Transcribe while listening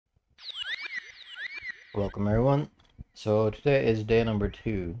Welcome everyone. So today is day number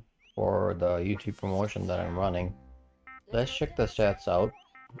 2 for the YouTube promotion that I'm running. Let's check the stats out.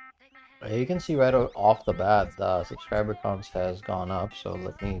 You can see right off the bat the subscriber counts has gone up. So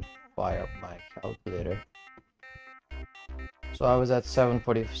let me fire up my calculator. So I was at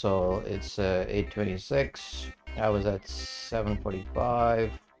 740, so it's 826. I was at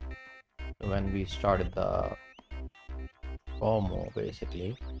 745 when we started the promo,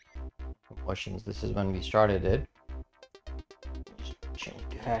 basically promotions. This is when we started it. Change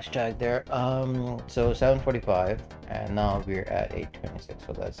the hashtag there. So 745, and now we're at 826,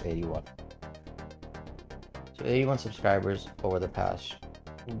 so that's 81. So 81 subscribers over the past,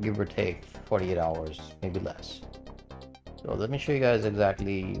 give or take, 48 hours, maybe less. So let me show you guys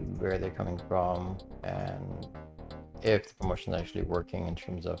exactly where they're coming from and if the promotion is actually working in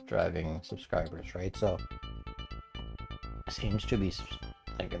terms of driving subscribers, right? So it seems to be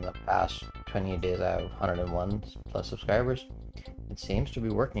like in the past 28 days, I have 101 plus subscribers. It seems to be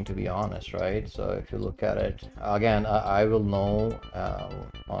working, to be honest, right? So if you look at it again, I will know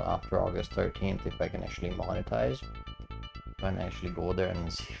after August 13th if I can actually monetize. If I can actually go there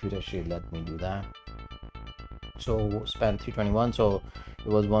and see if it actually let me do that. So spent 321, so it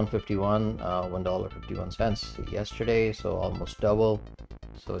was 151, $1.51 yesterday, so almost double.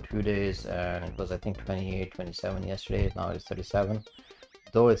 So 2 days, and it was I think 28, 27 yesterday. Now it's 37.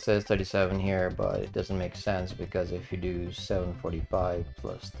 Though it says 37 here, but it doesn't make sense because if you do 745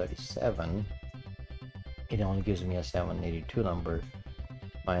 plus 37, it only gives me a 782 number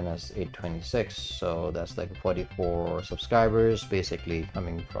minus 826. So that's like 44 subscribers basically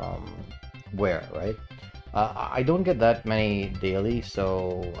coming from where, right? I don't get that many daily,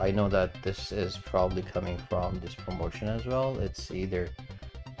 so I know that this is probably coming from this promotion as well. It's either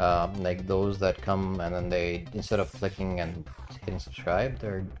like those that come and then they, instead of clicking and hitting subscribe,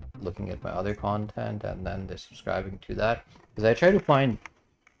 they're looking at my other content and then they're subscribing to that. Because I try to find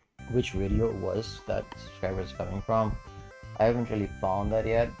which video it was that subscribers coming from. I haven't really found that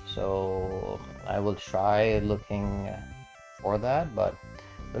yet, so I will try looking for that. But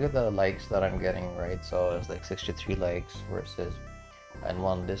look at the likes that I'm getting, right? So it's like 63 likes versus and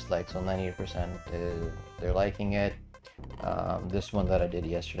 1 dislike, so 98% is they're liking it. This one that I did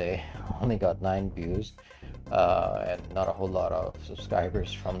yesterday only got 9 views and not a whole lot of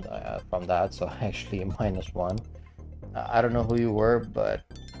subscribers from that, so actually -1. I don't know who you were, but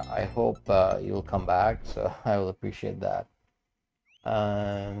I hope you'll come back, so I will appreciate that.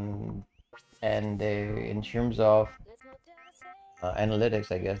 um, and in terms of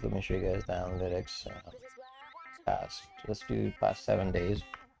analytics, I guess, let me show you guys the analytics. Let's do past 7 days.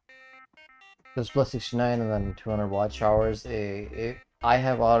 It's plus 69 and then 200 watch hours. I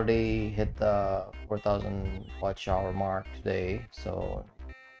have already hit the 4,000 watch hour mark today, so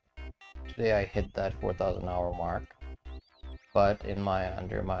today I hit that 4,000 hour mark. But in my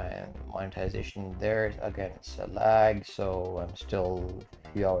under my monetization there, again, it's a lag, so I'm still a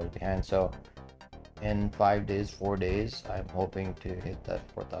few hours behind. So in 5 days, 4 days, I'm hoping to hit that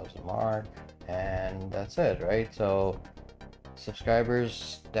 4,000 mark, and that's it, right? So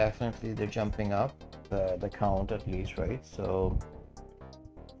subscribers, definitely they're jumping up, the count at least, right? So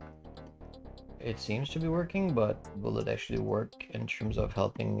it seems to be working, but will it actually work in terms of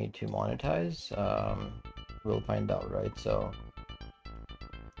helping me to monetize? We'll find out, right? So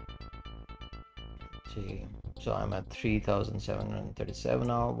let's see, so I'm at 3,737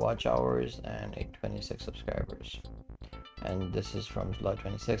 hour watch hours and 826 subscribers, and this is from July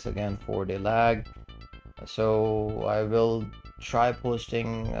 26th, again 4-day lag. So I will try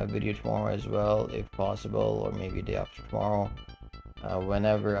posting a video tomorrow as well if possible, or maybe day after tomorrow,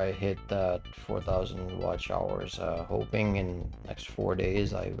 whenever I hit that 4,000 watch hours. Hoping in next 4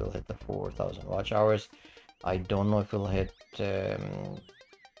 days I will hit the 4,000 watch hours. I don't know if it'll hit,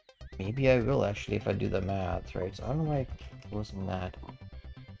 maybe I will actually if I do the math, right? So I don't like closing that.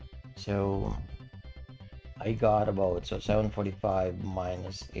 So I got about, so 745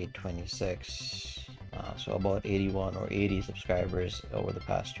 minus 826, so about 81 or 80 subscribers over the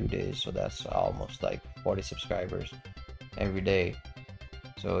past 2 days. So that's almost like 40 subscribers every day.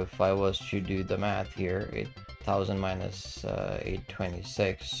 So if I was to do the math here, 8,000 minus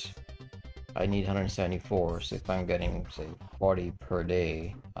 826, I need 174. So if I'm getting, say, 40 per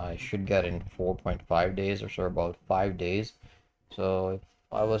day, I should get in 4.5 days, or so, about 5 days. So if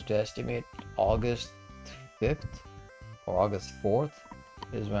I was to estimate, August 5th or August 4th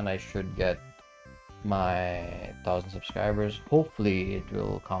is when I should get my 1,000 subscribers. Hopefully it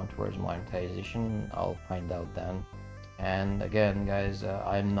will count towards monetization. I'll find out then. And again, guys,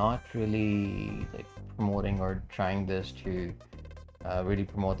 I'm not really like promoting or trying this to really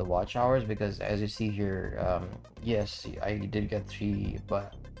promote the watch hours, because as you see here, yes, I did get 3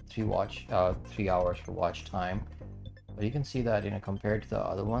 hours for watch time, but you can see that, you know, compared to the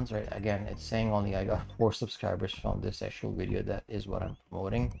other ones, right? Again, it's saying only I got 4 subscribers from this actual video. That is what I'm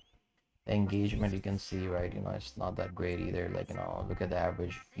promoting. The engagement, you can see, right, you know, it's not that great either. Like, you know, look at the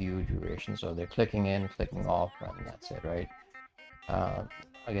average view duration. So they're clicking in, clicking off, and that's it, right? uh,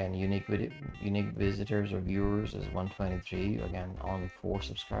 Again, unique visitors or viewers is 123. Again, only 4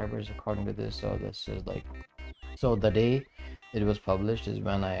 subscribers according to this. So this is like, so the day it was published is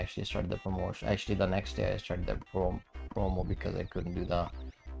when I actually started the promotion. Actually, the next day I started the promo because I couldn't do the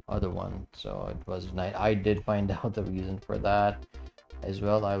other one. So it was nice. I did find out the reason for that as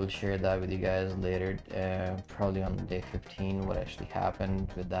well. I will share that with you guys later, probably on day 15, what actually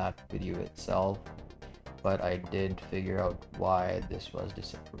happened with that video itself. But I did figure out why this was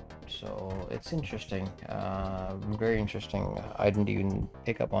disapproved. So it's interesting, very interesting. I didn't even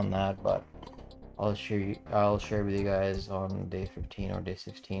pick up on that, but I'll share with you guys on day 15 or day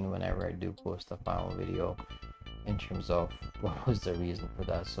 16 whenever I do post the final video in terms of what was the reason for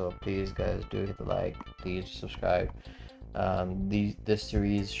that. So please guys, do hit the like, please subscribe. This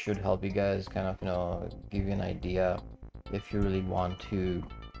series should help you guys kind of, you know, give you an idea if you really want to,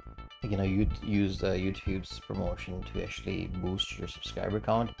 you know, use YouTube's promotion to actually boost your subscriber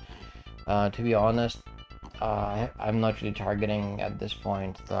count. To be honest, I'm not really targeting at this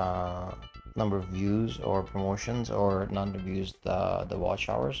point the number of views or promotions, or not the views, the watch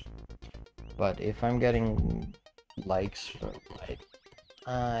hours. But if I'm getting likes for, like,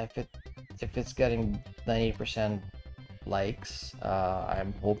 if it's getting 90% likes,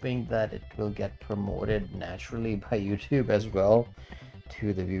 I'm hoping that it will get promoted naturally by YouTube as well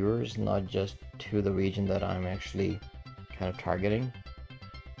to the viewers, not just to the region that I'm actually kind of targeting.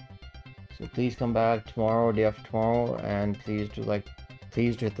 So please come back tomorrow, day after tomorrow, and please do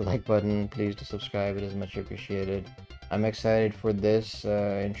hit the like button, please do subscribe. It is much appreciated. I'm excited for this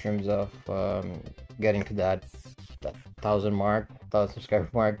in terms of getting to that 1,000 subscriber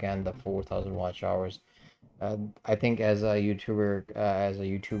mark, and the 4,000 watch hours. I think as a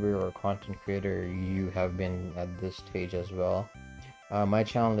YouTuber or content creator, you have been at this stage as well. My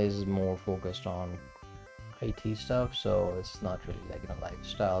channel is more focused on IT stuff, so it's not really like a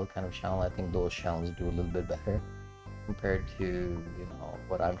lifestyle kind of channel. I think those channels do a little bit better compared to, you know,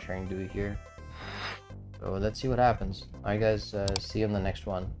 what I'm trying to do here. So let's see what happens. Alright guys, see you in the next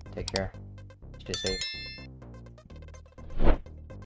one. Take care. Stay safe.